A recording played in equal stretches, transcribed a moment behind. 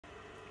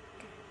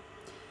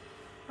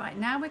Right,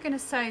 now we're going to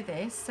sew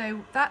this.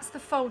 So that's the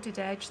folded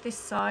edge this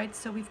side,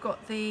 so we've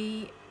got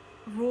the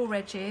raw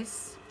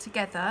edges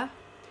together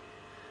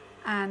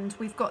and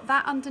we've got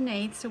that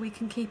underneath so we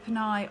can keep an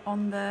eye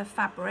on the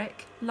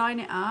fabric.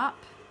 Line it up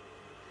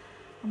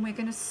and we're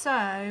going to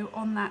sew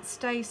on that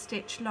stay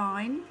stitch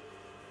line,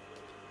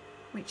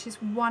 which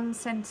is 1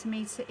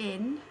 centimetre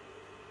in.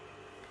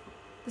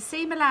 The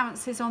seam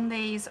allowances on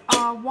these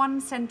are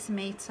 1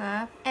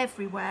 centimetre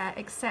everywhere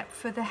except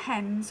for the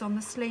hems on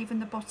the sleeve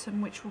and the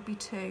bottom, which will be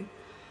 2.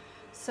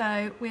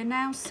 So we're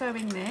now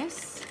sewing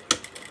this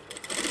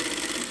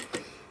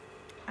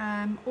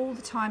all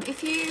the time.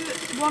 If you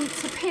want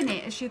to pin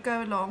it as you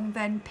go along,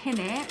 then pin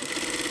it.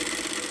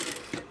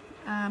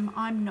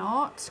 I'm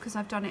not, because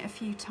I've done it a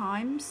few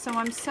times. So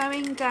I'm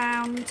sewing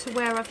down to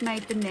where I've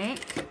made the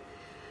nick.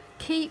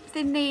 Keep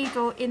the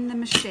needle in the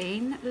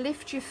machine,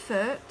 lift your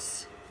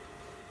foot,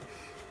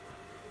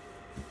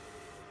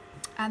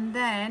 and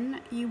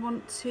then you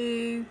want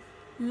to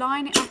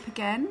line it up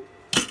again.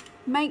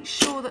 Make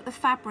sure that the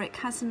fabric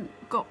hasn't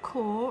got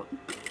caught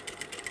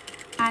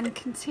and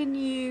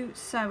continue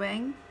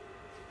sewing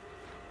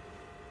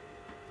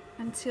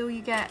until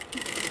you get to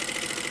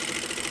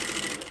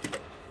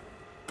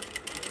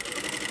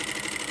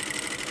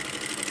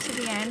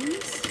the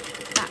end,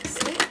 that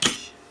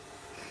stitch.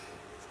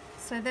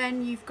 So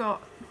then you've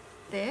got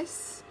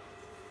this.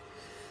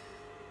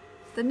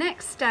 The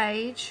next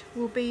stage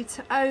will be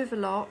to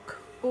overlock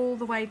all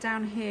the way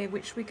down here,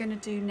 which we're going to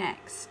do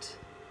next.